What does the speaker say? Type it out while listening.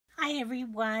Hi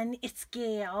everyone, it's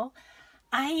Gail.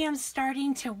 I am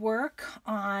starting to work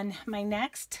on my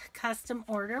next custom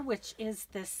order, which is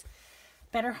this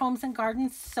Better Homes and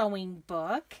Gardens sewing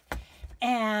book.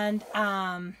 And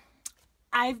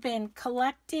I've been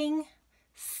collecting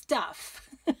stuff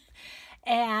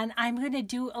and I'm going to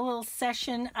do a little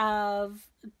session of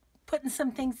putting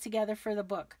some things together for the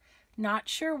book. Not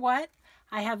sure what.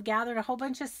 I have gathered a whole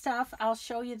bunch of stuff. I'll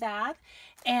show you that.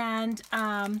 And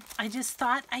I just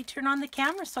thought I'd turn on the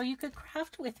camera so you could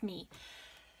craft with me.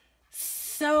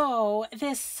 So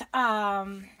this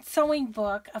sewing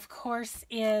book, of course,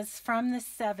 is from the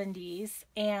 70s.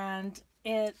 And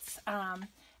it's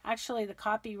actually the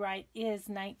copyright is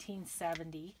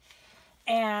 1970.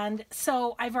 And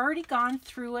so I've already gone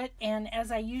through it. And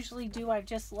as I usually do, I've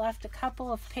just left a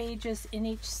couple of pages in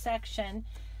each section.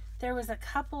 There was a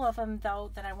couple of them,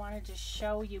 though, that I wanted to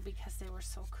show you because they were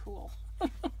so cool.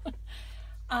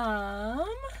 Let's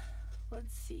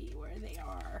see where they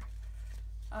are.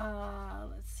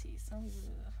 Let's see.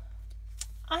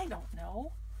 I don't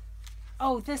know.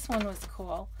 Oh, this one was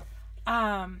cool.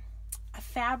 A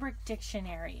fabric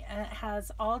dictionary, and it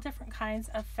has all different kinds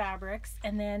of fabrics,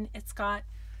 and then it's got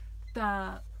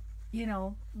the, you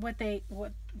know, what they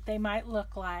might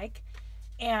look like.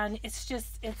 And it's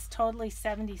totally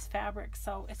 70s fabric,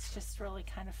 so it's just really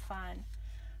kind of fun.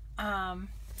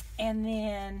 And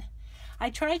then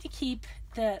I tried to keep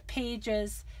the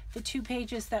pages, the 2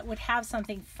 pages that would have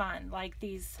something fun, like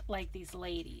these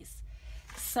ladies.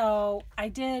 So I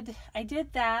did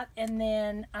that, and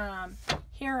then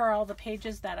here are all the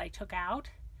pages that I took out.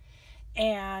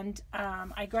 And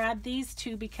I grabbed these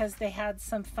 2 because they had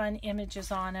some fun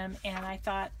images on them, and I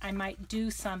thought I might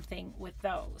do something with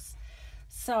those.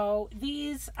 So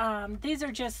these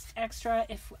are just extra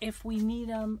if we need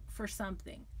them for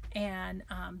something, and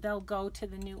they'll go to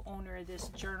the new owner of this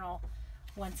journal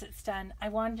once it's done. I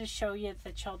wanted to show you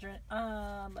the children.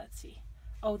 Let's see.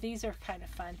 Oh, these are kind of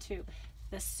fun too.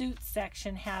 The suit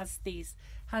section has these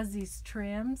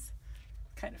trims,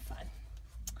 kind of fun.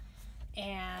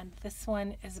 And this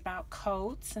one is about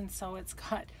coats, and so it's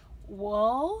got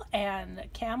wool and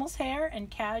camel's hair and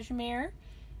cashmere.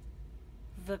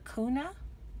 Vicuna,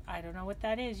 I don't know what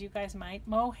that is. You guys might.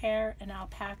 Mohair and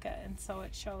alpaca, and so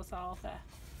it shows all the.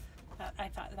 I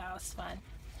thought that was fun.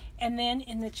 And then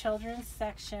in the children's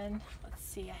section, let's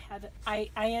see. I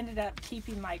ended up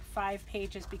keeping like 5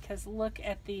 pages because look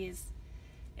at these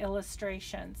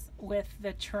illustrations with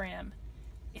the trim.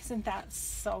 Isn't that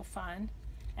so fun?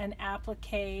 And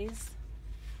appliques.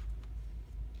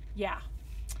 Yeah.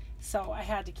 So I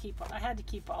had to keep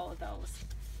all of those.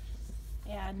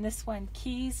 And this one,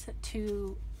 key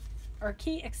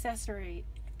accessories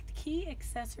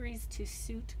to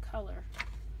suit color.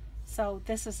 So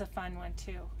this is a fun one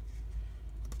too.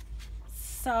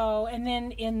 So, and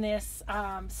then in this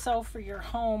sew for your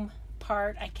home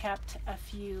part, I kept a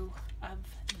few of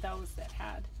those that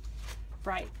had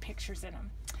bright pictures in them.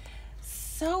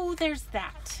 So there's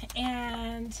that,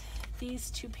 and these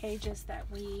 2 pages that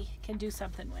we can do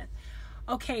something with.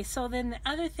 Okay, so then the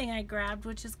other thing I grabbed,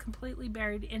 which is completely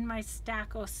buried in my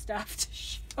stack of stuff to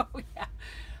show you.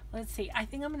 Let's see. I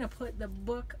think I'm going to put the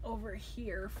book over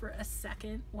here for a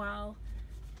second while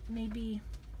maybe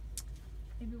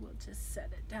we'll just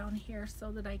set it down here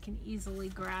so that I can easily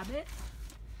grab it.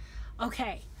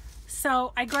 Okay,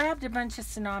 so I grabbed a bunch of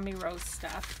Tsunami Rose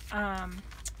stuff.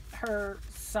 Her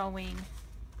sewing.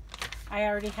 I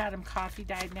already had them coffee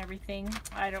dyed and everything.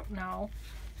 I don't know.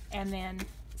 And then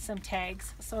some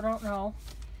tags, so I don't know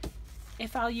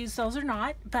if I'll use those or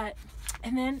not. But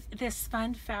and then this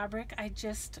fun fabric, I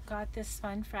just got this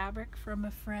fun fabric from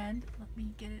a friend. Let me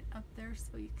get it up there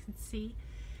so you can see.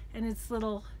 And it's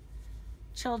little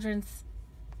children's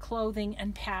clothing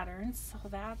and patterns, so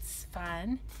that's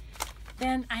fun.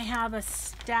 Then I have a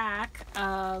stack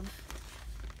of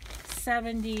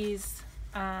 70s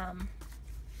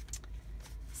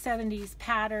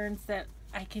patterns that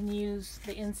I can use,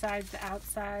 the insides, the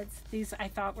outsides. These I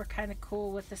thought were kind of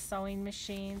cool with the sewing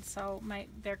machine, so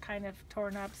they're kind of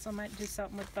torn up, so I might do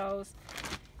something with those.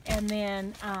 And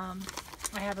then I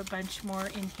have a bunch more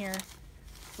in here.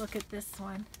 Look at this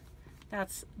one.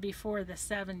 That's before the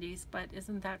 70s, but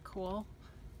isn't that cool?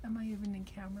 Am I even in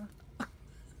camera?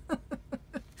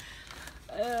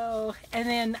 Oh, and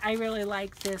then I really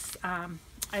like this. I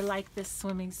like this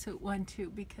swimming suit one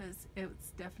too because it's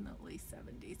definitely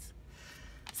 70s.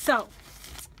 So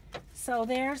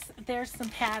there's some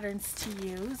patterns to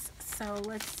use. So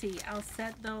let's see. I'll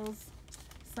set those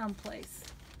someplace.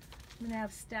 I'm gonna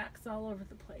have stacks all over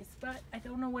the place, but I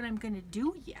don't know what I'm gonna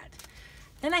do yet.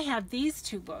 Then I have these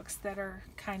 2 books that are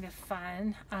kind of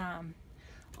fun.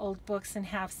 old books and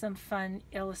have some fun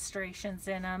illustrations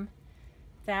in them.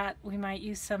 That we might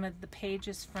use some of the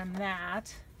pages from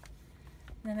that.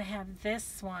 Then I have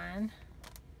this one.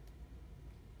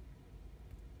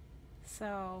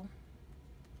 So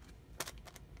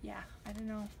yeah, I don't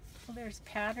know. Well, there's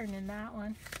pattern in that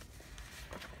one.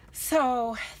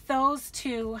 So those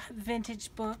two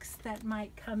vintage books that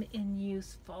might come in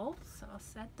useful. So I'll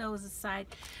set those aside.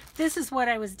 This is what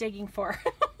I was digging for.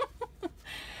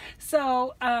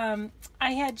 So I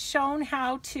had shown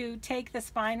how to take the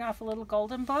spine off a little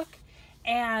golden book,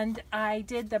 and I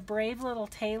did the Brave Little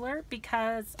Tailor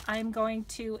because I'm going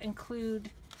to include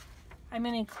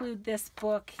this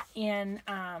book in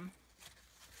the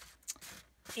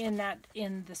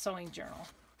sewing journal,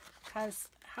 because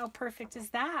how perfect is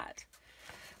that?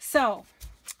 So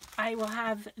I will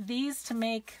have these to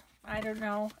make, I don't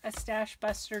know, a stash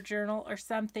buster journal or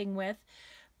something with,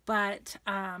 but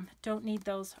don't need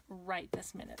those right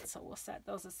this minute, so we'll set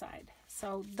those aside.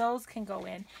 So those can go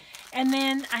in. And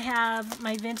then I have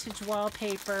my vintage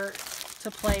wallpaper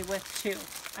to play with too.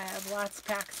 I have lots of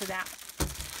packs of that.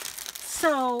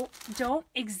 So don't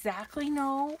exactly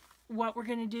know what we're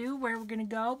going to do, where we're going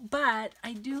to go, but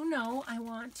I do know I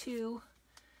want to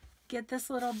get this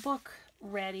little book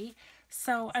ready.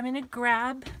 So I'm going to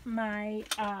grab my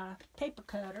paper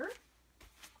cutter.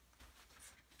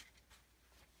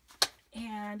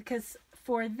 And because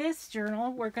for this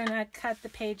journal, we're going to cut the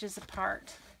pages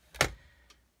apart.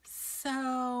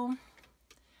 So,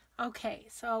 okay,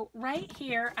 so right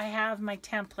here I have my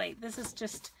template. This is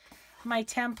just my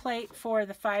template for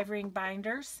the 5-ring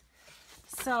binders.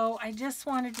 So I just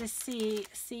wanted to see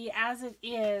as it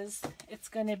is, it's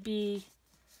going to be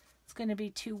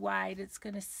too wide. It's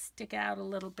going to stick out a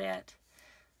little bit.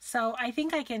 So I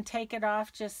think I can take it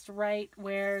off just right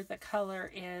where the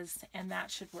color is, and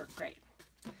that should work great.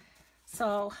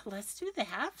 So let's do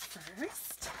that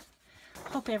first.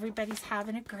 Hope everybody's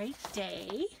having a great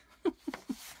day.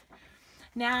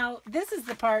 Now, this is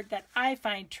the part that I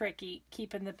find tricky,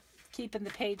 keeping the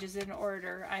pages in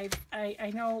order.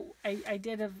 I know I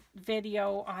did a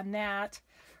video on that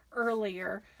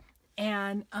earlier,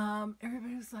 and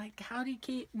everybody was like, how do you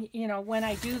keep, you know, when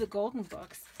I do the golden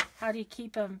books, how do you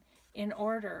keep them in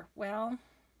order? Well,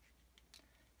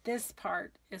 this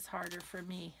part is harder for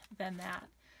me than that.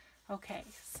 Okay,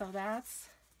 so that's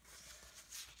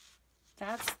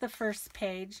the first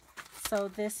page. So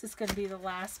this is going to be the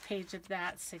last page of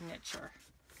that signature.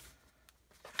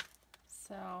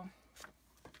 So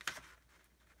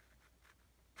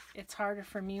it's harder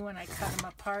for me when I cut them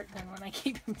apart than when I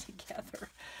keep them together.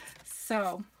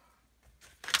 So,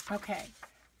 okay.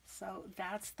 So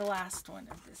that's the last one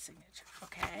of the signature.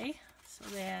 Okay, so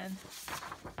then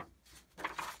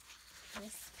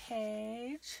this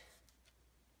page.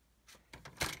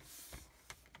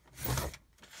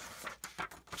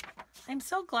 I'm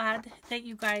so glad that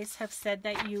you guys have said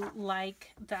that you like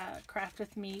the Craft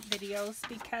With Me videos,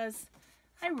 because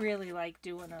I really like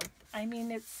doing them. I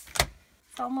mean, it's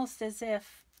almost as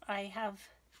if I have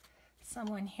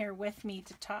someone here with me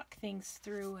to talk things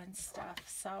through and stuff.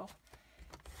 So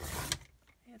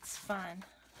it's fun.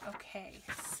 Okay,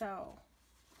 so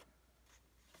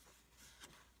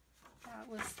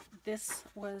this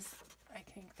was, I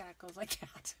think that goes like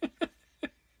that.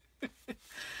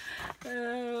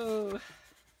 Oh,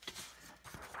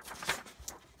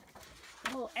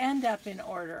 it'll end up in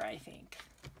order, I think.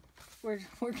 We're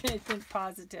going to think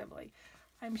positively.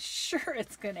 I'm sure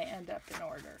it's going to end up in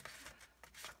order.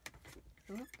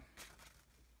 Oop.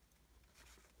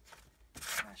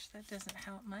 Gosh, that doesn't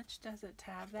help much, does it,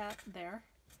 to have that there?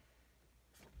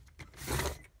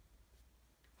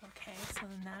 Okay, so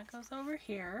then that goes over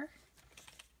here.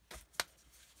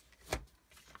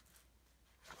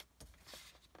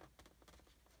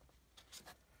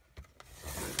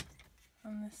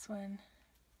 And this one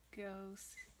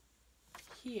goes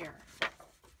here.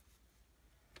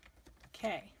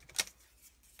 Okay.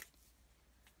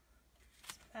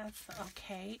 That's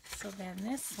okay. So then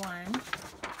this one,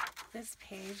 this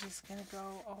page is going to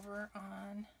go over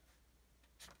on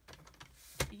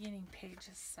the beginning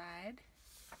page's side.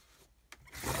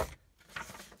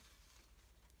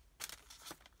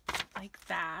 Like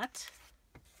that.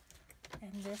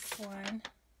 And this one,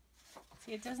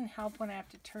 see, it doesn't help when I have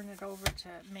to turn it over to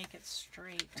make it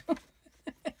straight.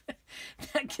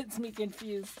 That gets me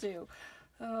confused too.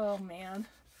 Oh man.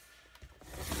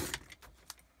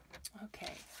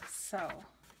 Okay, so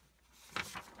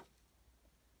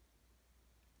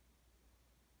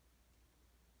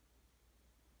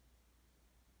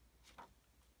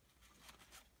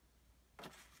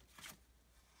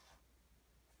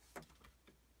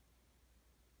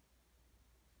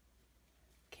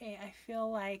Okay, I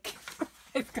feel like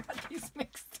I've got these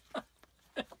mixed up.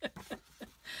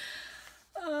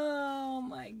 Oh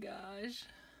my gosh.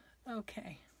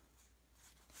 Okay.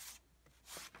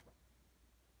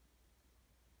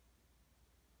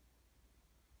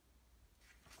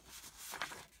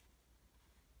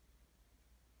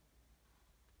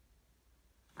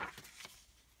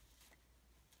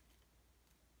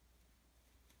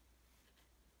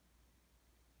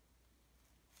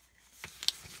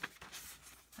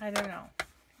 I don't know.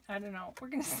 I don't know. We're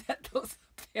going to set those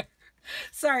up there.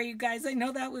 Sorry, you guys. I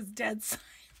know that was dead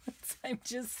silence. I'm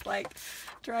just like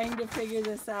trying to figure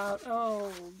this out.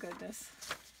 Oh, goodness.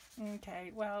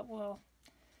 Okay. Well,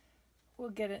 we'll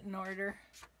get it in order.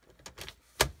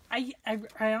 I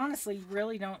honestly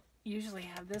really don't usually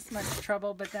have this much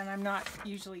trouble, but then I'm not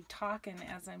usually talking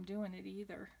as I'm doing it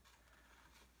either.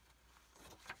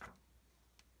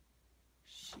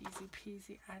 Easy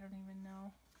peasy. I don't even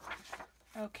know.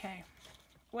 Okay.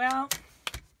 Well,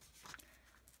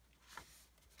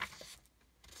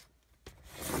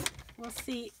 we'll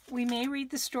see. We may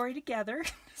read the story together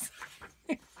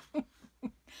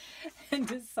and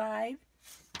decide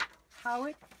how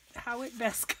it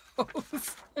best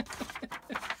goes.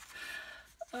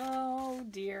 Oh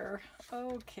dear.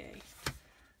 Okay.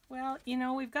 Well, you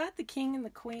know, we've got the king and the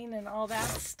queen and all that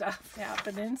stuff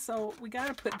happening, so we got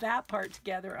to put that part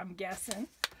together, I'm guessing.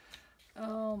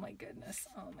 Oh my goodness.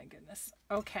 Oh my goodness.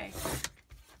 Okay.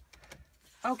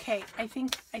 Okay, I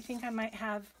think I might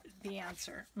have the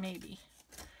answer, maybe,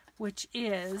 which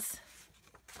is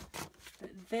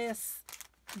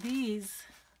these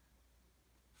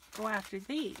go after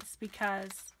these,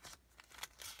 because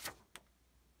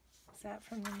is that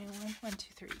from the new one? 1, 2,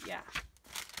 3, yeah.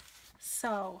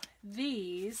 So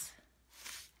these,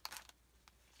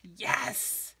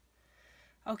 yes.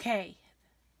 Okay.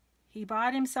 He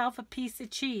bought himself a piece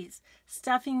of cheese,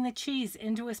 stuffing the cheese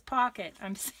into his pocket.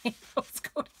 I'm saying those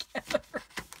go together.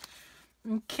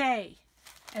 Okay.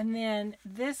 And then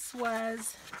this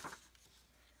was,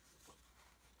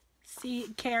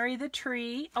 see, carry the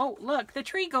tree. Oh, look, the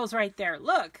tree goes right there.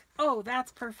 Look. Oh,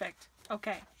 that's perfect.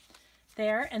 Okay.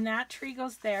 There, and that tree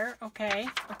goes there. Okay,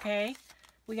 okay.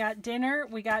 We got dinner.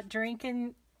 We got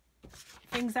drinking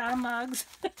things out of mugs.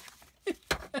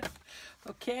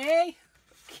 Okay.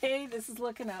 Okay, this is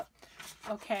looking up.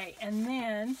 Okay, and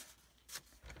then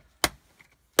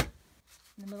in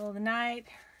the middle of the night,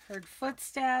 heard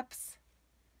footsteps.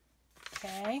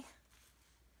 Okay.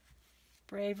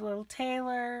 Brave little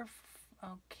tailor.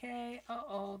 Okay.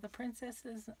 Uh-oh, the princess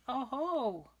is... Oh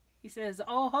ho! He says,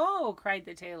 oh ho! Cried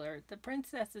the tailor. The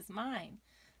princess is mine.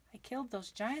 I killed those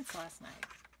giants last night.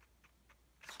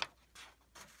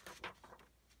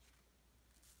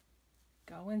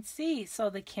 Go and see. So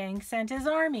the king sent his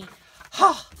army.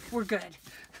 Oh, we're good.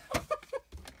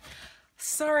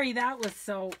 Sorry, that was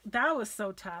so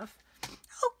tough.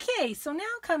 Okay, so now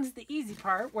comes the easy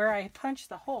part where I punch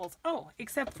the holes. Oh,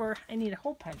 except for I need a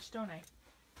hole punch, don't I?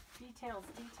 Details,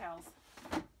 details.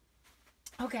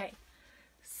 Okay,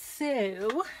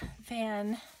 so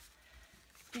then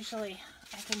usually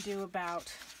I can do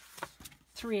about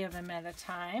 3 of them at a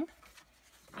time.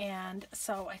 And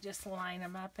so I just line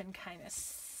them up and kind of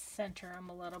center them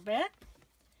a little bit.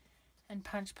 And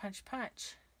punch, punch,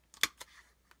 punch.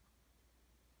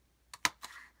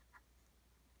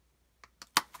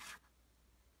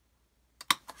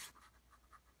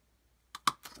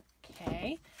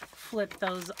 Okay, flip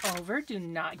those over. Do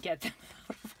not get them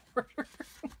out of order.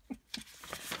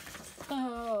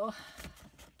 Oh.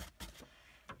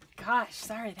 Gosh,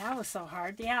 sorry, that was so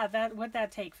hard. Yeah, would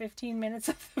that take 15 minutes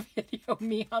of the video,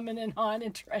 me humming and hawing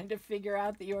and trying to figure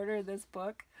out the order of this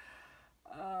book?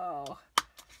 Oh,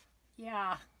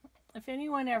 yeah. If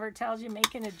anyone ever tells you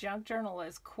making a junk journal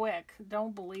is quick,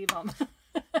 don't believe them.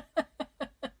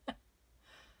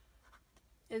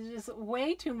 It's just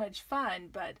way too much fun,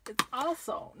 but it's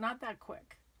also not that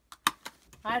quick.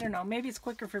 I don't know, maybe it's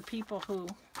quicker for people who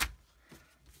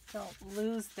don't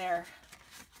lose their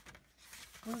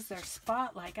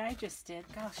spot like I just did.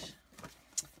 Gosh.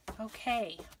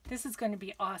 Okay. This is going to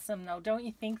be awesome, though. Don't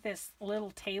you think this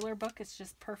little tailor book is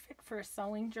just perfect for a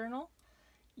sewing journal?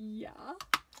 Yeah.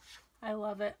 I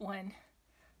love it when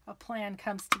a plan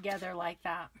comes together like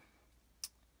that.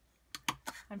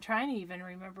 I'm trying to even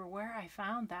remember where I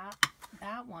found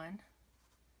that one.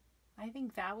 I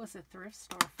think that was a thrift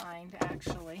store find,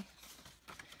 actually.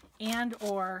 And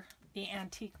or the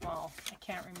antique mall. I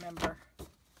can't remember.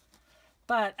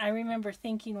 But I remember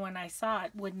thinking when I saw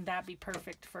it, wouldn't that be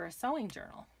perfect for a sewing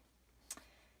journal?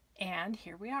 And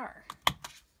here we are.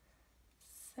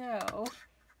 So,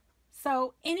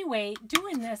 So anyway,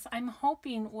 doing this, I'm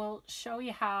hoping will show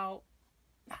you how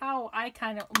I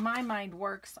kind of, my mind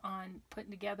works on putting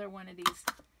together one of these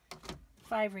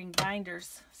 5-ring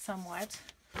binders somewhat.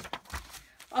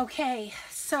 Okay,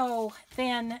 so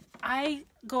then I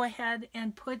go ahead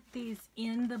and put these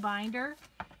in the binder,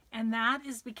 and that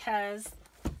is because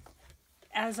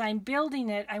as I'm building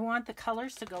it, I want the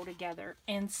colors to go together.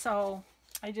 And so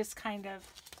I just kind of,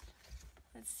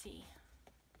 let's see,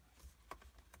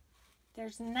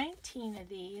 there's 19 of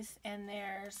these, and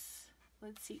there's,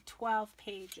 let's see, 12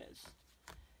 pages.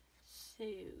 So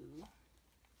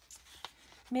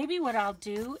maybe what I'll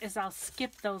do is I'll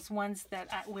skip those ones that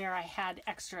where I had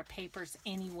extra papers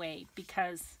anyway,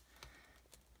 because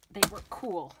they were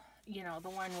cool. You know, the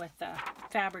one with the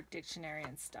fabric dictionary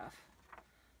and stuff.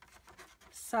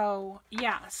 So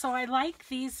yeah, so I like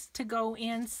these to go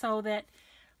in so that,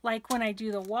 like when I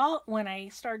do the wall, when I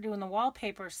start doing the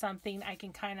wallpaper or something, I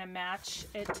can kind of match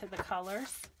it to the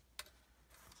colors.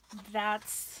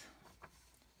 That's,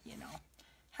 you know,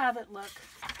 have it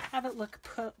look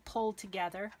pulled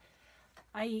together.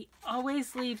 I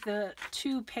always leave the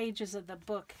 2 pages of the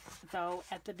book though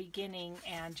at the beginning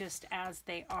and just as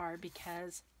they are,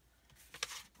 because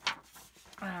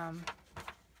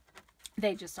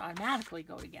they just automatically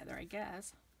go together, I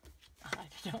guess. I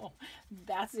don't know.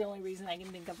 That's the only reason I can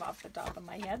think of off the top of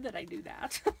my head that I do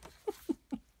that.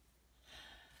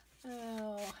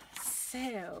 Oh,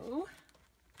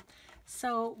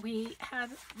 so we had,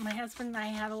 my husband and I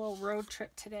had a little road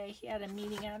trip today. He had a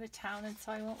meeting out of town, and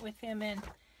so I went with him, and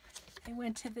I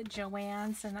went to the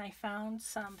Joann's, and I found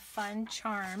some fun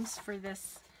charms for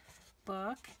this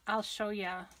book. I'll show you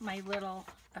my little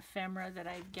ephemera that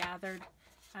I've gathered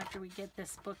after we get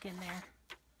this book in there.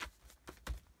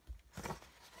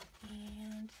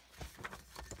 And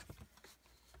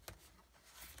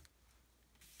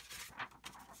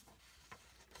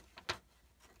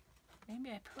maybe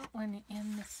I put one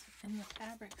in this, in the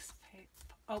fabrics.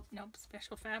 Oh, nope,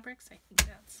 special fabrics. I think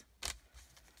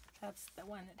that's the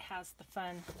one that has the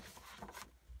fun.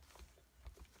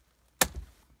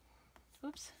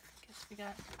 Oops, guess we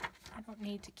got, I don't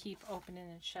need to keep opening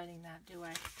and shutting that, do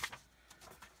I?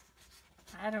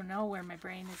 I don't know where my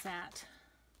brain is at.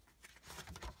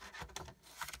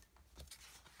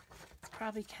 It's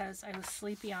probably because I was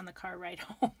sleepy on the car ride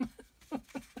home.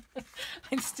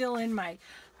 I'm still in my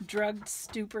drugged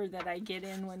stupor that I get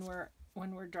in when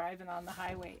we're driving on the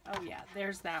highway. Oh yeah,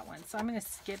 there's that one. So I'm going to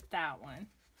skip that one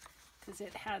because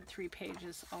it had 3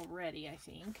 pages already, I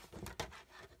think.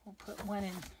 We'll put one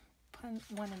in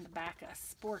the back of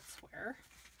sportswear.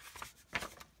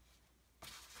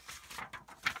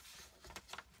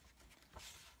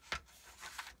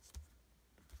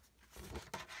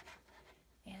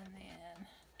 And then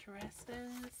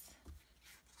dresses.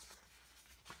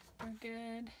 We're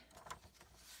good.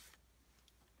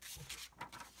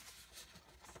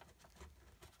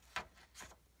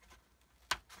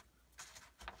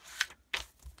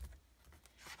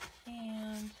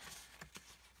 And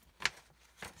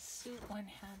the suit one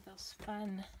had those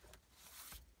fun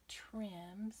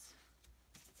trims.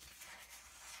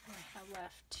 So I have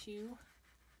left 2.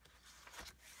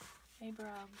 Maybe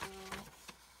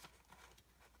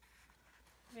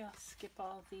I'll skip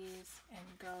all these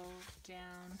and go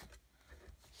down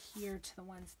here to the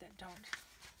ones that don't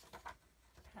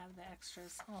have the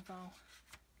extras, although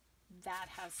that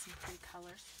has some pretty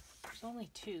colors. There's only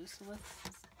 2, so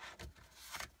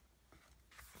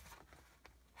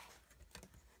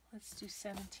let's do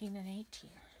 17 and 18.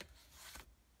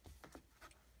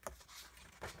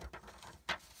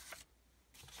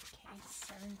 Okay,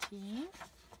 17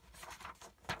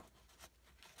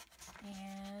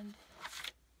 and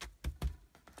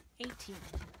 18.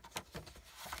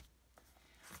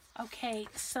 Okay,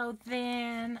 so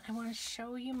then I want to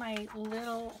show you my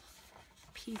little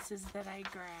pieces that I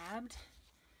grabbed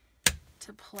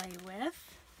to play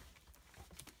with.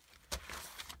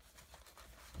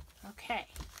 Okay,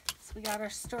 so we got our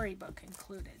storybook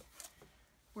included.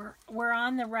 We're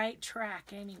on the right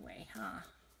track anyway, huh?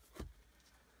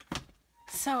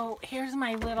 So here's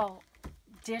my little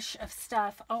dish of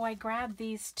stuff. Oh, I grabbed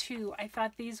these too. I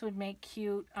thought these would make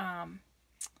cute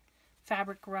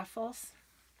fabric ruffles,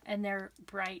 and they're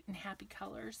bright and happy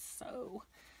colors. So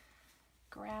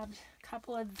grabbed a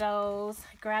couple of those.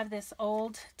 I grabbed this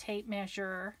old tape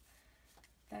measure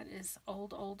that is old,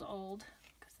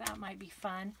 because that might be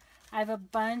fun. I have a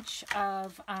bunch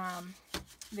of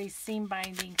these seam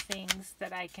binding things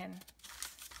that I can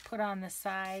put on the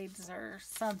sides or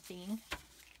something.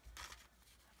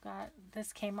 I've got,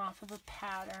 this came off of a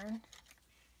pattern.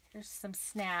 Here's some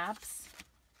snaps.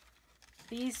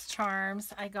 These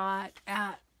charms I got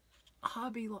at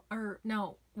Walmart.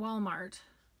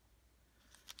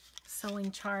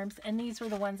 Sewing charms, and these were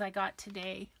the ones I got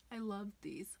today. I loved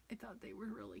these. I thought they were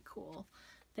really cool.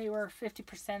 They were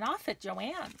 50% off at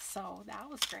Joann's, so that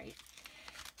was great.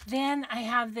 Then I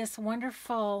have this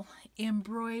wonderful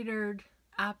embroidered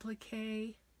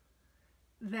applique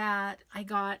that I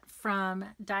got from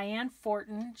Diane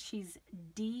Fortin. She's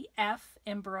DF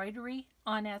Embroidery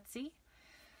on Etsy.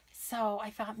 So I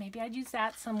thought maybe I'd use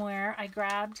that somewhere. I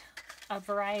grabbed a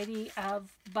variety of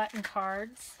button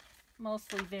cards,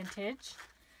 mostly vintage.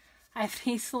 I have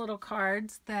these little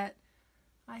cards that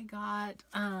I got.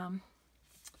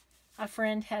 A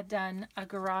friend had done a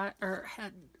garage, or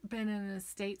had been in an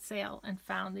estate sale and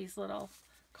found these little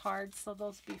cards, so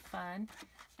those would be fun.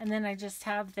 And then I just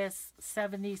have this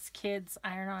 70s kids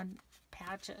iron-on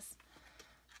patches.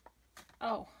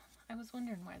 Oh, I was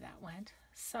wondering where that went.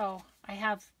 So I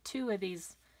have two of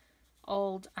these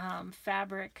old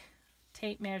fabric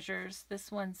tape measures.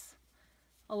 This one's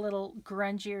a little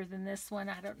grungier than this one.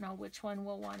 I don't know which one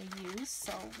we'll want to use,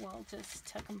 so we'll just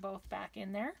tuck them both back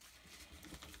in there.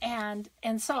 And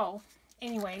so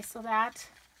anyway, so that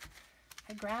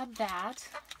I grabbed that.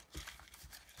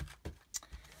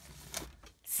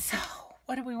 So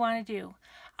what do we want to do?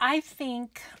 I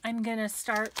think I'm gonna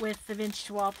start with the vintage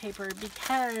wallpaper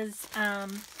because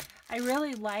I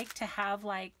really like to have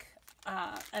like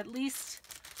at least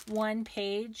one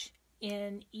page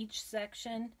in each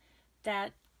section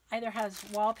that either has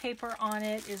wallpaper on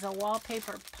it, is a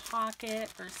wallpaper pocket,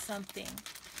 or something.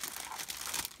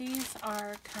 These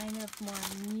are kind of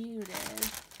more muted.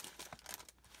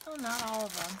 Oh, not all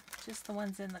of them, just the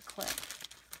ones in the clip.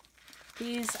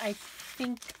 These, I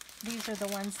think, these are the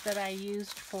ones that I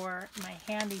used for my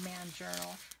handyman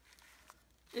journal.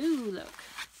 Ooh, look,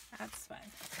 that's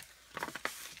fun.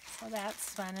 So that's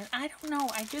fun. And I don't know,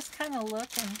 I just kind of look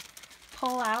and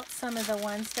pull out some of the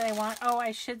ones that I want. Oh,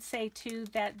 I should say too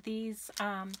that these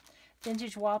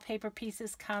vintage wallpaper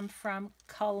pieces come from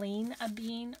Colleen a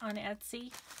Bean on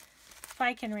Etsy. If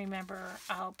I can remember,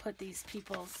 I'll put these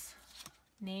people's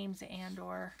names and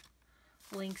or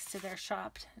links to their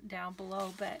shop down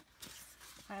below, but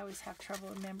I always have trouble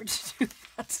remembering to do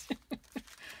that.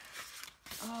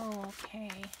 Oh,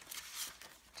 okay.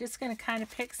 Just going to kind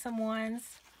of pick some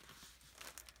ones.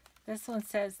 This one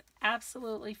says,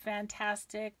 absolutely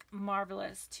fantastic,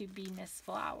 marvelous to be Miss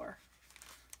Flower.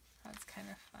 That's kind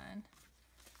of fun.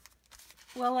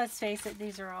 Well, let's face it,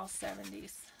 these are all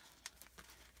 70s.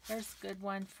 There's a good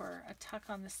one for a tuck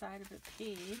on the side of a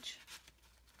page.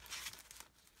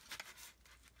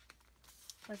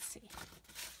 Let's see.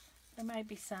 There might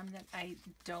be some that I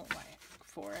don't like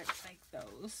for it, like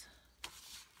those.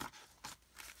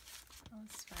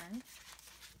 That's fun.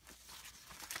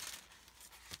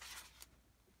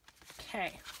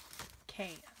 Okay,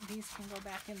 these can go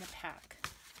back in the pack.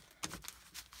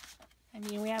 I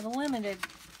mean, we have a limited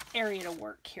area to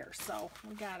work here, so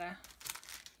we gotta,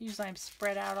 usually I'm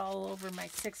spread out all over my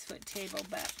 6-foot table,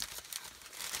 but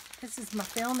this is my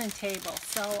filming table,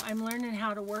 so I'm learning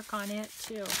how to work on it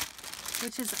too,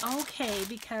 which is okay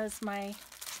because my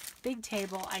big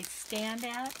table I stand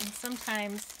at, and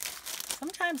sometimes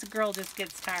a girl just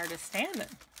gets tired of standing.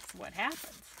 That's what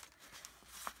happens.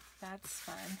 That's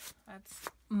fun. That's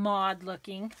mod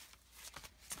looking.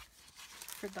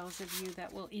 For those of you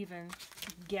that will even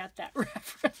get that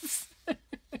reference.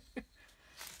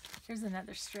 Here's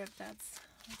another strip. That's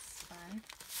fun.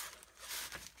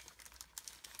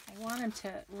 I want them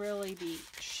to really be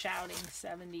shouting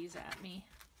 70s at me.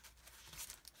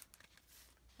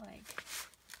 Like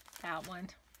that one.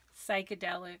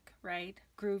 Psychedelic, right?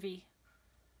 Groovy.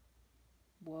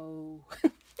 Whoa.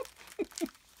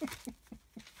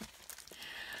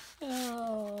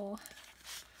 Oh,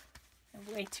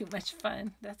 way too much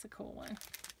fun. That's a cool one.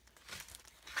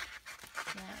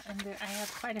 Yeah, and I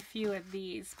have quite a few of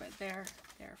these, but they're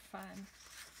fun.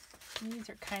 And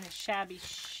these are kind of shabby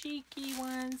chic-y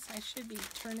ones. I should be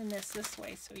turning this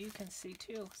way so you can see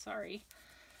too. Sorry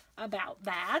about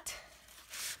that.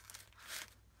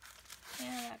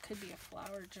 Yeah, that could be a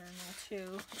flower journal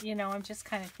too. You know, I'm just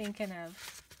kind of thinking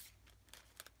of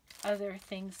other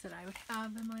things that I would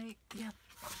have in my, yeah.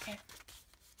 Okay.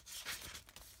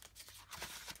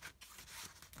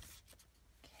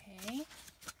 Okay.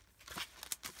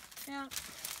 Yeah, I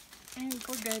think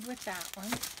we're good with that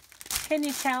one. Can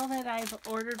you tell that I've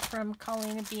ordered from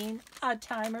Colleen Bean a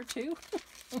time or two?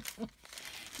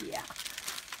 Yeah,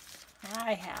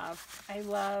 I have. I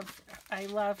love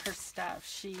her stuff.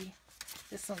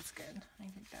 This one's good. I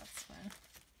think that's fun.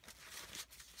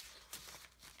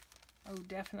 Oh,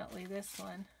 definitely this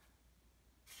one.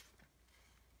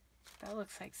 That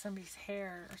looks like somebody's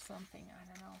hair or something. I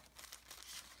don't know.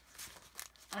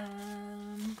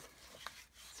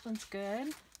 This one's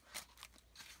good.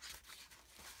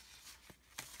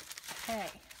 Okay.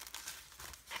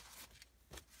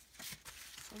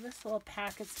 So this little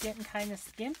packet's getting kind of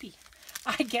skimpy.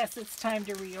 I guess it's time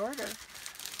to reorder.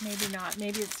 Maybe not.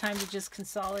 Maybe it's time to just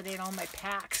consolidate all my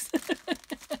packs.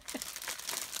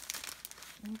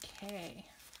 Okay.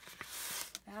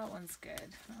 That one's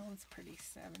good. That one's pretty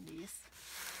 70s.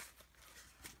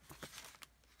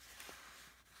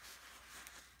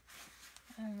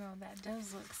 I don't know. That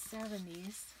does look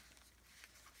 70s.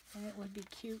 And it would be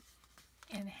cute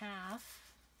in half.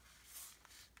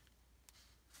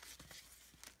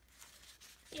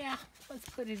 Yeah, let's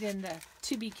put it in the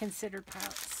to be considered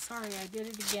pile. Sorry, I did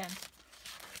it again.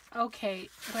 Okay,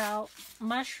 well,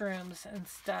 mushrooms and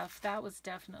stuff, that was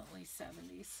definitely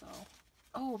 70s, so.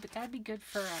 Oh, but that'd be good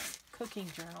for a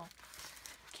cooking journal.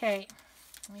 Okay,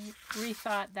 we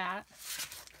rethought that.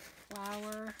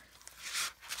 Flour.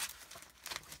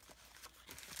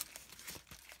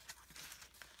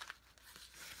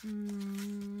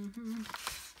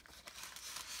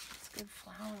 It's good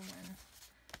flour one.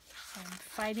 I'm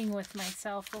fighting with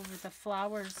myself over the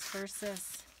flowers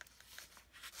versus,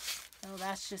 oh,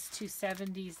 that's just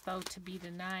 270s though to be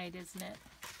denied, isn't it?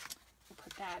 We'll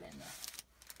put that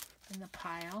in the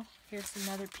pile. Here's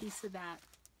another piece of that.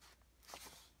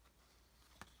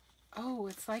 Oh,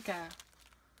 it's like a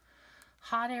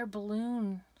hot air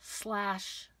balloon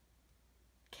slash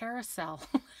carousel.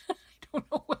 I don't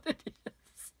know what it is.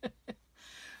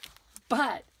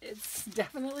 But it's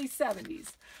definitely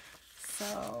 70s.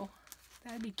 So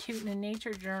that'd be cute in a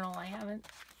nature journal. I haven't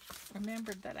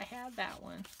remembered that I had that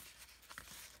one.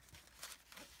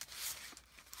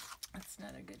 That's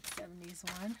another good 70s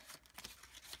one.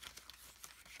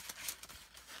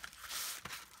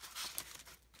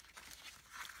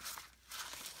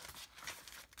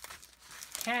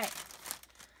 Okay.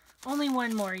 Only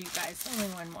one more, you guys. Only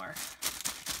one more.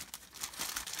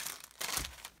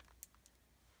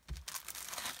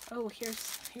 Oh, here's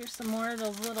some more of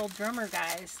those little drummer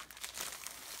guys.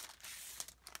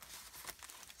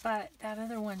 But that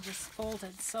other one just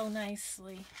folded so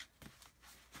nicely.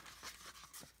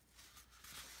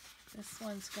 This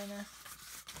one's gonna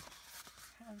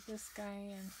have this guy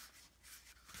in.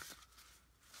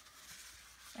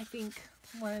 I think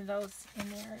one of those in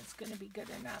there is gonna be good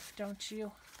enough, don't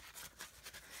you?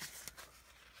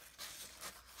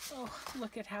 Oh,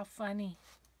 look at how funny.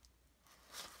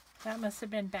 That must have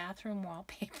been bathroom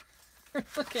wallpaper.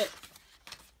 Look at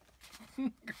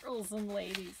girls and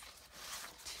ladies.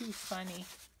 Too funny.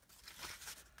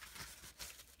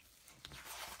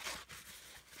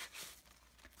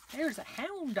 There's a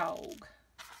hound dog.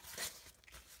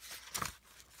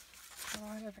 A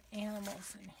lot of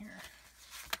animals in here.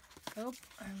 Oh,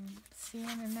 I'm seeing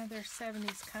another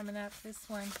 70s coming up. This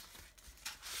one.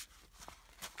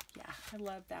 Yeah, I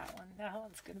love that one. That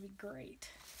one's going to be great.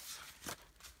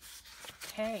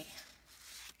 Okay.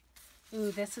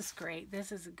 Ooh, this is great.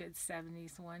 This is a good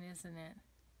 70s one, isn't it?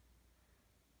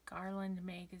 Garland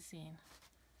magazine.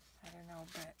 I don't know,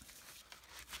 but...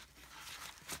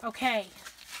 Okay.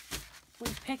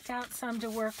 We've picked out some to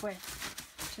work with.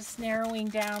 Just narrowing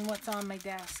down what's on my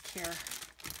desk here.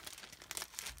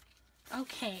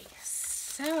 Okay,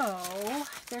 so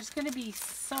there's going to be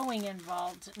sewing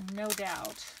involved, no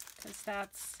doubt, because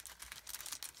that's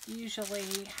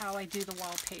usually how I do the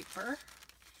wallpaper.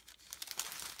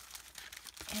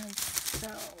 And so,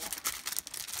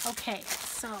 okay,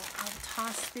 so I'll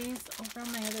toss these over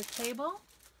on my other table.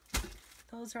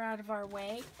 Those are out of our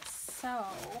way. So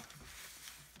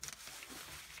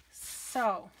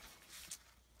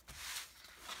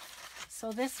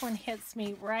this one hits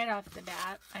me right off the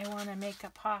bat. I want to make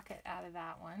a pocket out of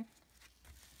that one.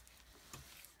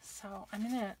 So I'm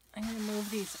gonna move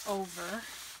these over.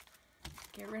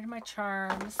 Get rid of my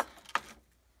charms.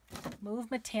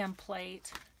 Move my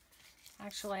template.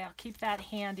 Actually, I'll keep that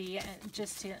handy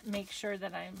just to make sure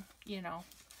that I'm, you know,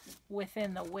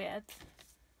 within the width.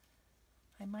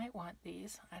 I might want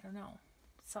these. I don't know.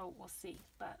 So we'll see.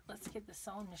 But let's get the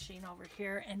sewing machine over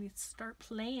here and start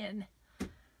playing.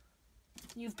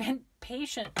 You've been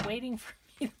patient waiting for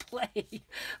me to play.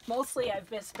 Mostly I've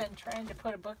just been trying to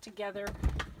put a book together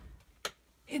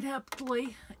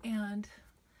ineptly and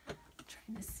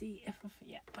trying to see if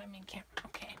yeah, I'm in camera.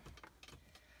 Okay.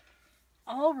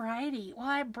 Alrighty. Well,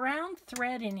 I have brown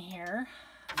thread in here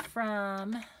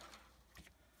from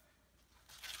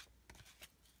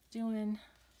doing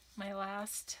my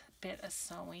last bit of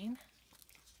sewing.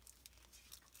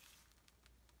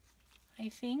 I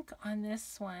think on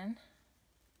this one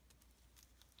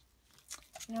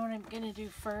You know what I'm going to do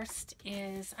first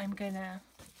is I'm going to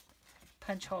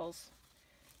punch holes.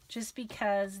 Just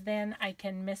because then I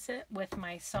can miss it with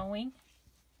my sewing.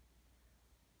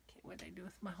 Okay, what did I do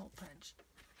with my hole punch?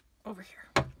 Over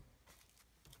here.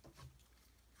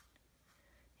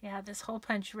 Yeah, this hole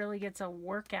punch really gets a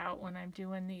workout when I'm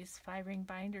doing these 5-ring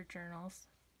binder journals.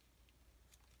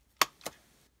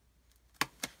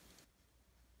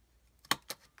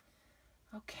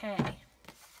 Okay.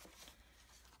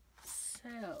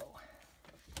 So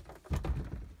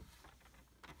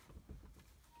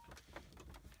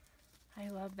I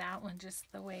love that one just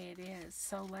the way it is.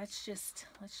 So let's just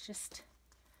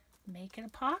make it a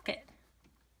pocket.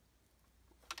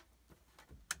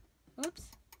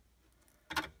 Oops.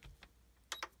 I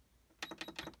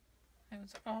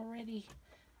was already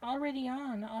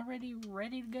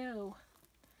ready to go.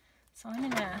 So I'm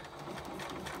gonna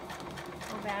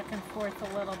go back and forth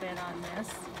a little bit on this.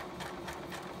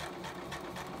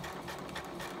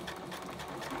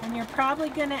 And you're probably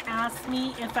going to ask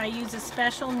me if I use a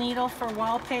special needle for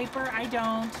wallpaper. I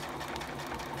don't.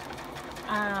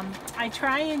 I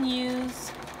try and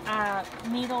use a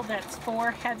needle that's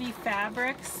for heavy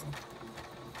fabrics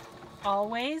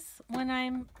always when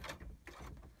I'm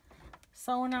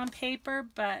sewing on paper,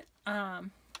 but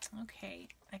okay,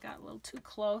 I got a little too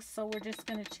close, so we're just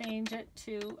going to change it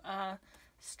to a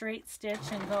straight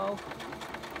stitch and go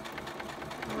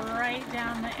right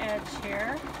down the edge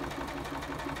here.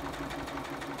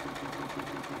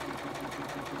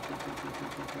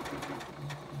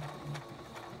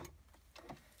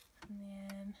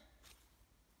 And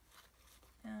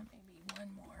then maybe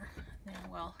one more. And then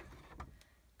we'll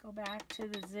go back to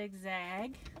the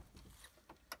zigzag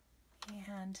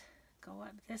and go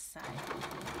up this side.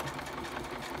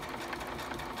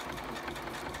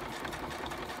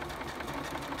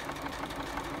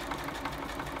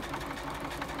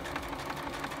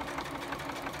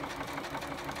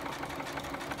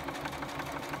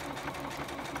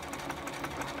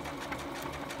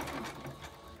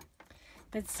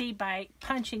 But see, by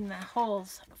punching the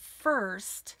holes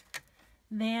first,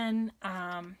 then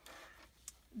I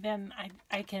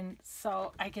can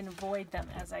sew. I can avoid them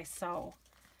as I sew,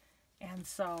 and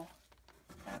so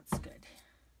that's good.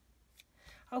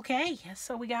 Okay,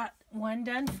 so we got one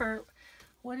done for,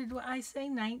 what did I say,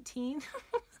 19?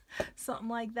 Something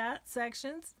like that,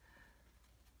 sections.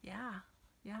 Yeah,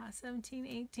 17,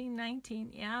 18,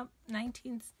 19. Yeah,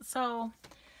 19. So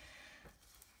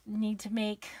need to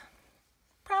make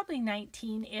probably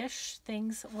 19-ish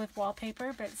things with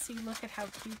wallpaper, but see, look at how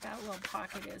cute that little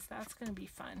pocket is. That's going to be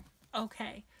fun.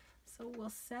 Okay, so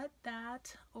we'll set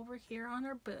that over here on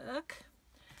our book.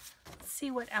 Let's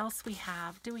see what else we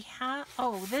have. Do we have,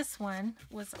 oh, this one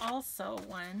was also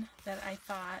one that I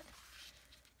thought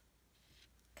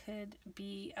could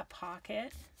be a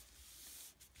pocket.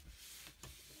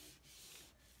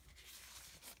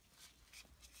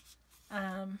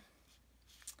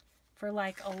 For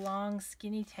like a long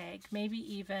skinny tag, maybe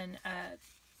even a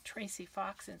Tracy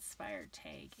Fox inspired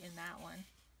tag in that one.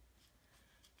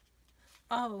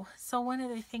 Oh, so one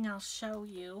other thing I'll show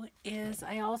you is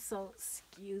I also,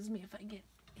 excuse me if I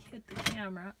hit the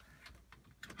camera.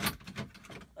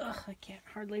 Ugh, I can't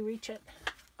hardly reach it.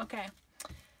 Okay,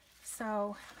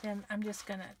 so then I'm just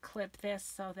gonna clip this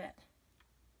so that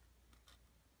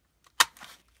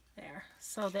there,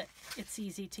 so that it's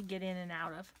easy to get in and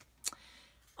out of.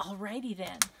 Alrighty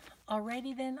then.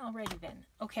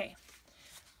 Okay.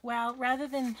 Well, rather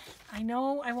than, I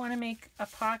know I want to make a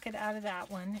pocket out of that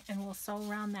one, and we'll sew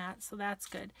around that, so that's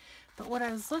good. But what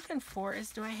I was looking for is,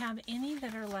 do I have any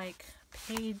that are like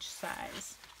page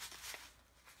size?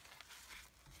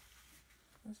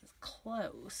 This is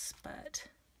close, but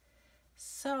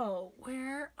so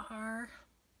where are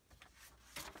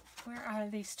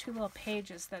these two little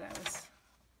pages that I was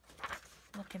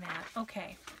looking at?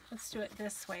 Okay, let's do it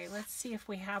this way. Let's see if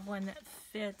we have one that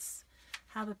fits,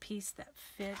 have a piece that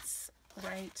fits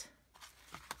right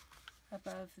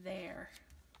above there.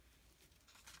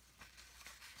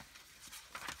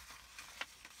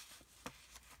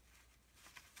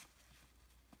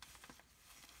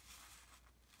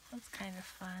 That's kind of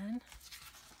fun.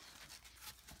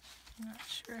 I'm not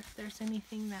sure if there's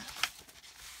anything that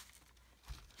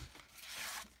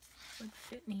would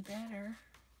fit me better.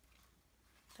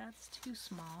 That's too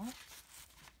small.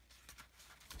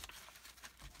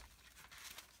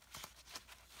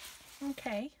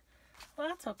 Okay, well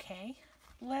that's okay.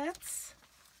 Let's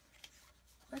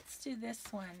do this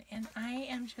one, and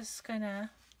I'm just gonna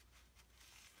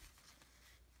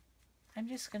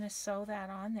sew that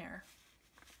on there.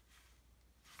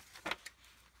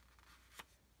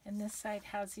 And this side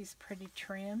has these pretty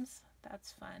trims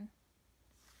That's fun.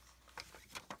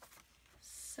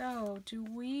 So do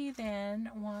we then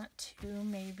want to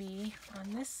maybe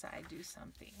on this side do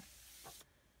something?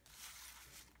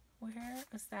 Where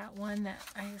is that one that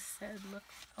I said look,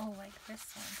 oh, like this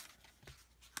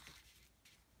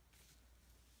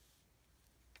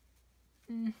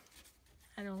one?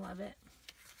 I don't love it.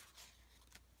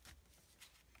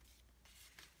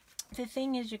 The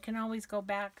thing is, you can always go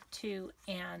back to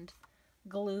and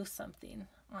glue something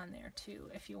on there too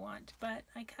if you want, but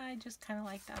I just kind of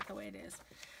like that the way it is.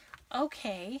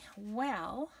 Okay,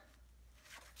 well,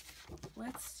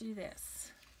 let's do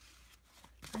this.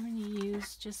 I'm going to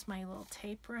use just my little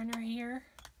tape runner here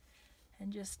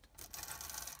and just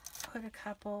put a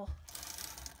couple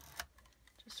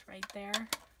just right there.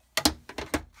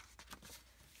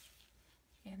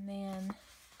 And then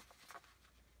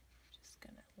just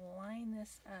going to line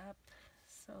this up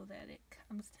so that it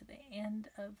comes to the end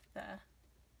of the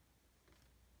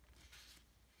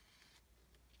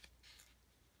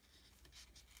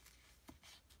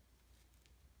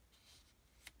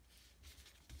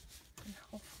and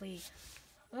hopefully,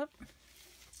 oop,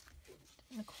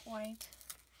 didn't quite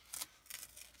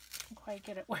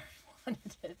get it where I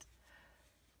wanted it.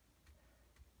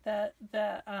 The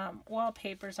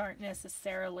wallpapers aren't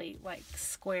necessarily like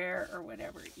square or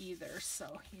whatever either,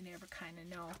 so you never kind of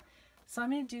know. So I'm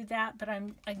going to do that, but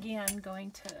I'm again going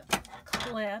to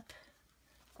clip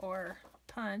or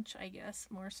punch, I guess,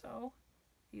 more so,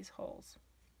 these holes.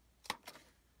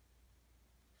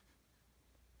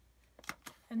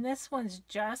 And this one's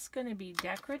just going to be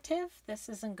decorative. This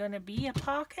isn't going to be a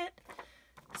pocket.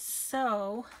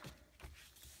 So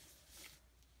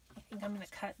I think I'm going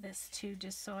to cut this too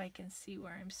just so I can see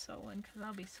where I'm sewing, because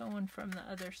I'll be sewing from the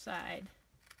other side.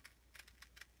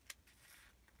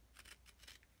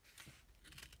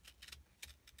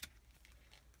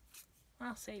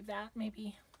 I'll save that.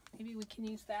 Maybe we can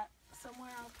use that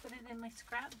somewhere. I'll put it in my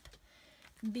scrap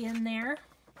bin there.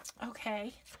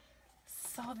 Okay,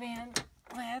 so then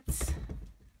let's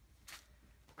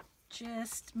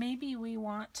just, maybe we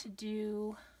want to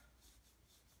do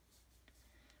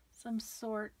some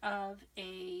sort of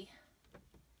a,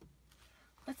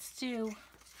 let's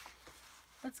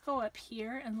go up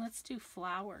here and let's do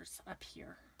flowers up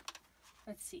here.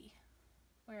 Let's see,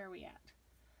 where are we at?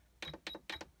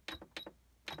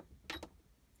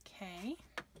 Okay,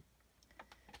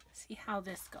 see how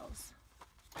this goes.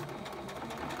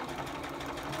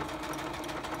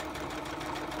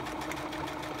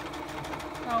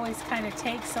 It always kind of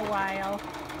takes a while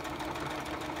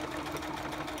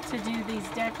to do these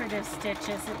decorative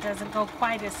stitches. It doesn't go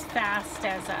quite as fast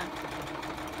as a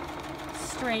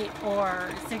straight or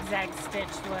zigzag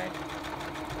stitch would.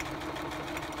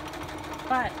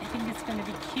 But I think it's going to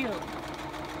be cute.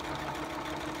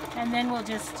 And then we'll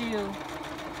just do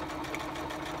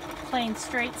plain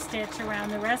straight stitch around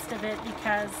the rest of it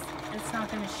because it's not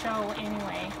going to show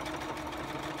anyway.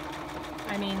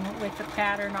 I mean, with the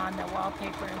pattern on the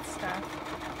wallpaper and stuff.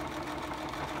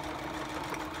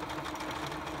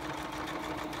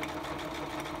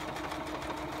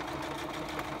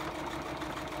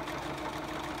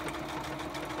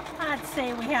 I'd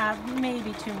say we have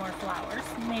maybe 2 more flowers,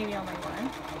 maybe only 1.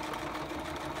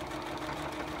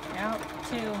 Nope,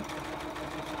 2.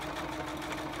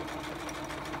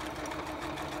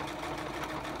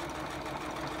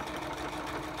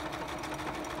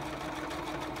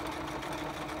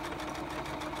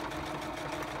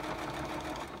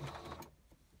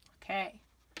 Okay,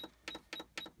 so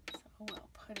we'll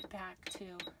put it back to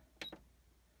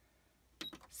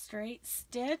straight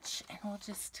stitch and we'll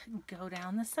just go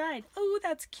down the side. Oh,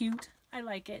 that's cute. I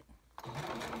like it.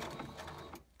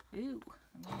 Ooh,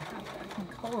 I can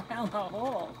go around the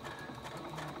hole.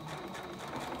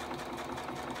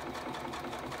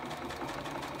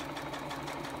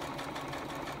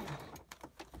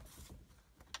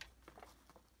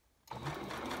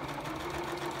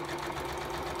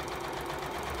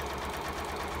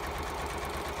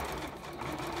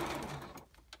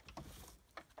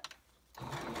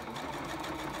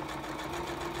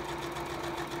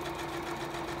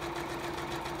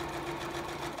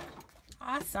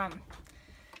 Awesome.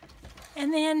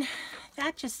 And then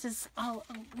that just is all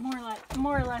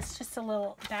more or less just a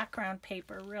little background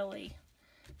paper, really.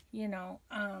 You know,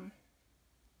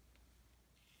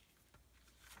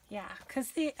 yeah,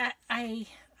 because I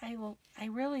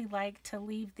really like to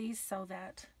leave these so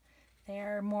that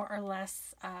they're more or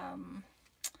less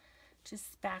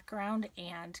just background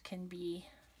and can be,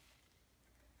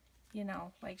 you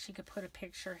know, like she could put a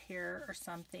picture here or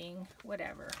something,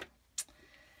 whatever.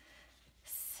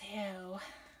 So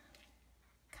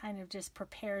kind of just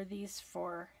prepare these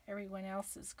for everyone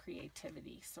else's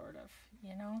creativity, sort of,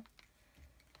 you know.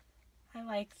 I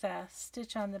like the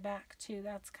stitch on the back too.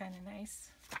 That's kind of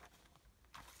nice.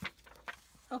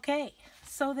 Okay,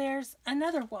 so there's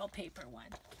another wallpaper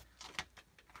one.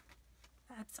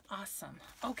 That's awesome.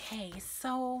 Okay,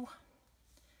 so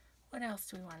what else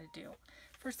do we want to do?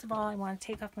 First of all, I want to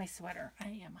take off my sweater. I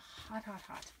am hot, hot,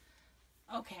 hot.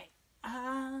 Okay.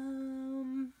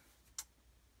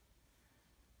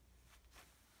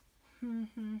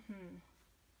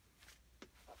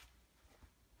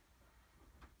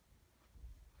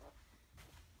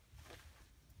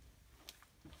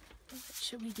 What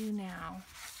should we do now?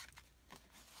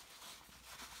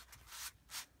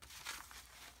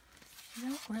 I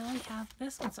don't really have,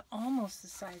 this one's almost the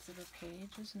size of a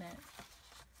page, isn't it?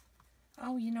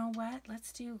 Oh, you know what?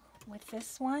 Let's do with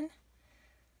this one.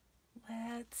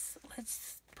 Let's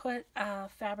put a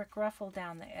fabric ruffle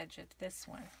down the edge of this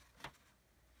one.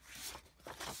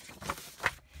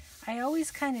 I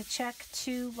always kind of check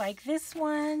too, like this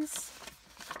one's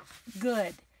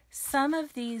good. Some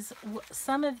of these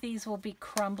will be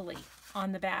crumbly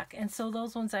on the back, and so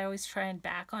those ones I always try and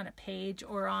back on a page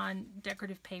or on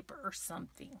decorative paper or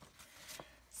something.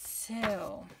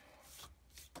 So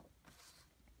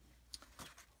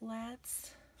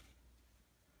let's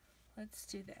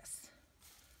do this.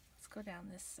 Let's go down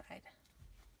this side.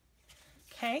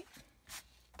 Okay.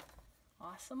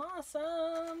 Awesome,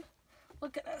 awesome.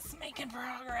 Look at us making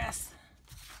progress.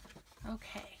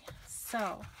 Okay,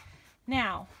 so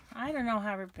now I don't know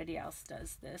how everybody else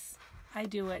does this. I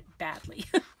do it badly.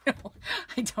 No,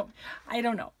 I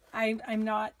don't know. I'm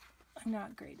not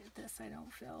great at this, I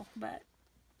don't feel, but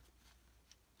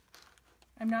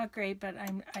I'm not great, but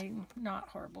I'm not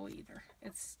horrible either.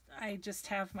 I just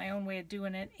have my own way of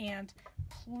doing it, and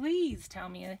please tell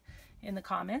me in the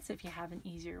comments if you have an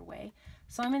easier way.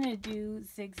 So I'm going to do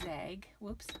zigzag.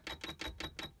 Whoops.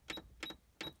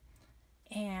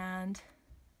 And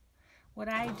what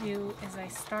I do is I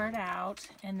start out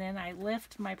and then I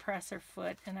lift my presser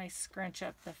foot and I scrunch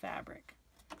up the fabric.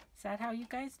 Is that how you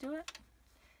guys do it?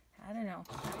 I don't know.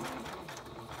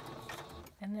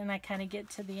 And then I kind of get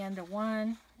to the end of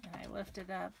one and I lift it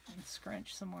up and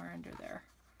scrunch some more under there.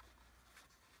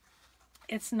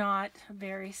 It's not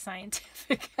very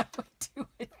scientific how I do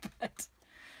it, but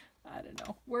I don't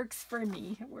know. Works for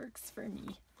me. It works for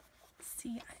me.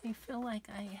 See, I feel like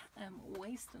I am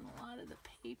wasting a lot of the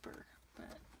paper,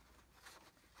 but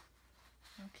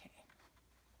okay.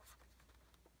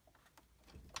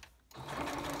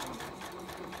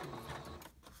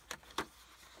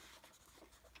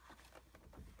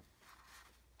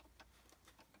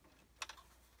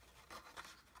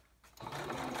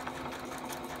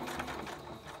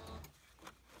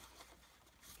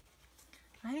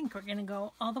 I think we're going to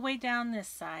go all the way down this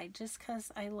side just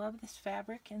because I love this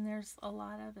fabric and there's a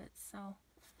lot of it, so.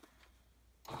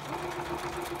 I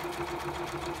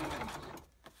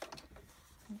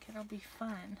think it'll be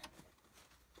fun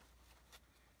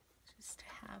just to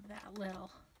have that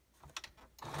little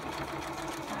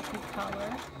happy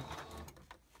color.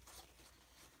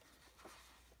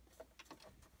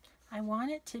 I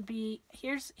want it to be,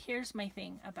 here's my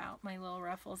thing about my little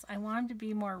ruffles. I want them to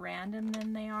be more random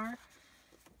than they are.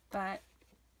 But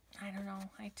I don't know,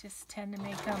 I just tend to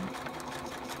make them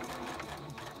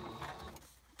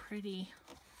pretty.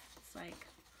 It's like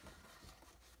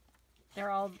they're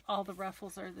all the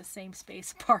ruffles are the same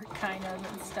space apart kind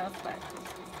of and stuff, but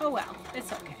oh well,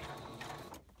 it's okay.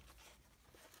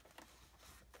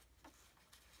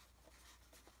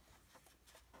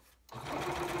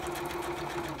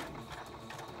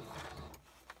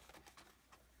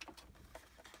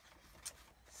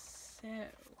 So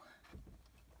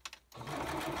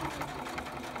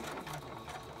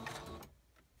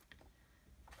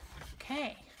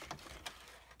okay.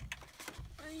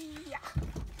 Yeah.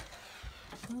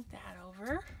 Move that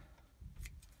over.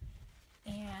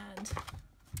 And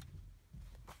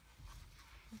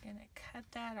I'm going to cut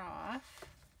that off.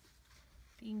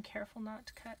 Being careful not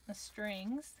to cut the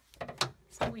strings.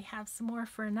 So we have some more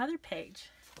for another page.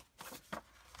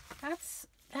 That's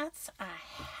a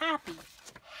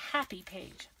happy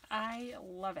page. I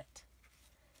love it.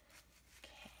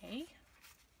 Okay.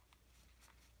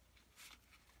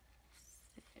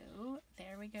 So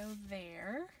there we go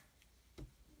there.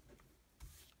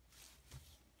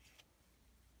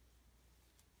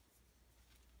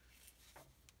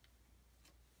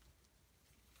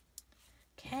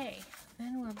 Okay,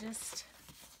 then we'll just,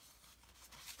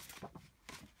 I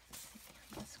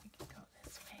guess we can go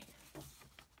this way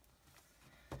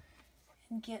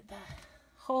and get the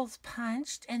holes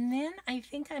punched, and then I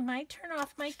think I might turn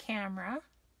off my camera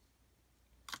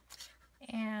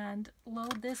and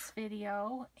load this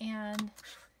video, and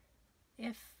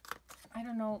if I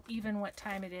don't know even what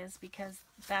time it is, because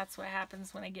that's what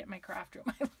happens when I get my craft room.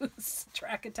 I lose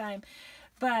track of time.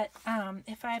 But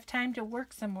if I have time to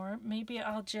work some more, maybe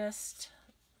I'll just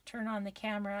turn on the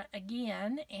camera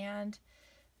again and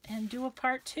do a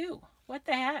part 2. What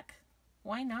the heck?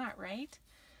 Why not, right?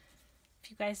 If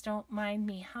you guys don't mind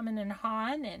me humming and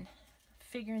hawing and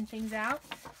figuring things out.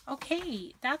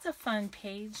 Okay, that's a fun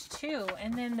page too.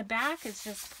 And then the back is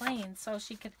just plain, so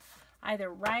she could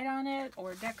either write on it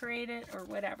or decorate it or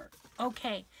whatever.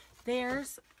 Okay,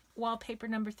 there's wallpaper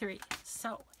number 3.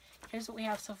 So here's what we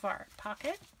have so far.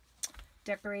 Pocket,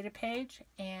 decorated page,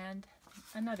 and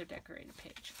another decorated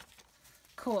page.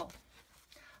 Cool.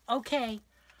 Okay,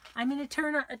 I'm going to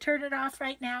turn it off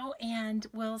right now, and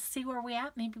we'll see where we're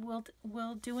at. Maybe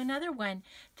we'll do another one.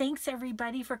 Thanks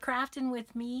everybody for crafting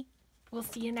with me. We'll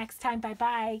see you next time.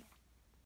 Bye-bye.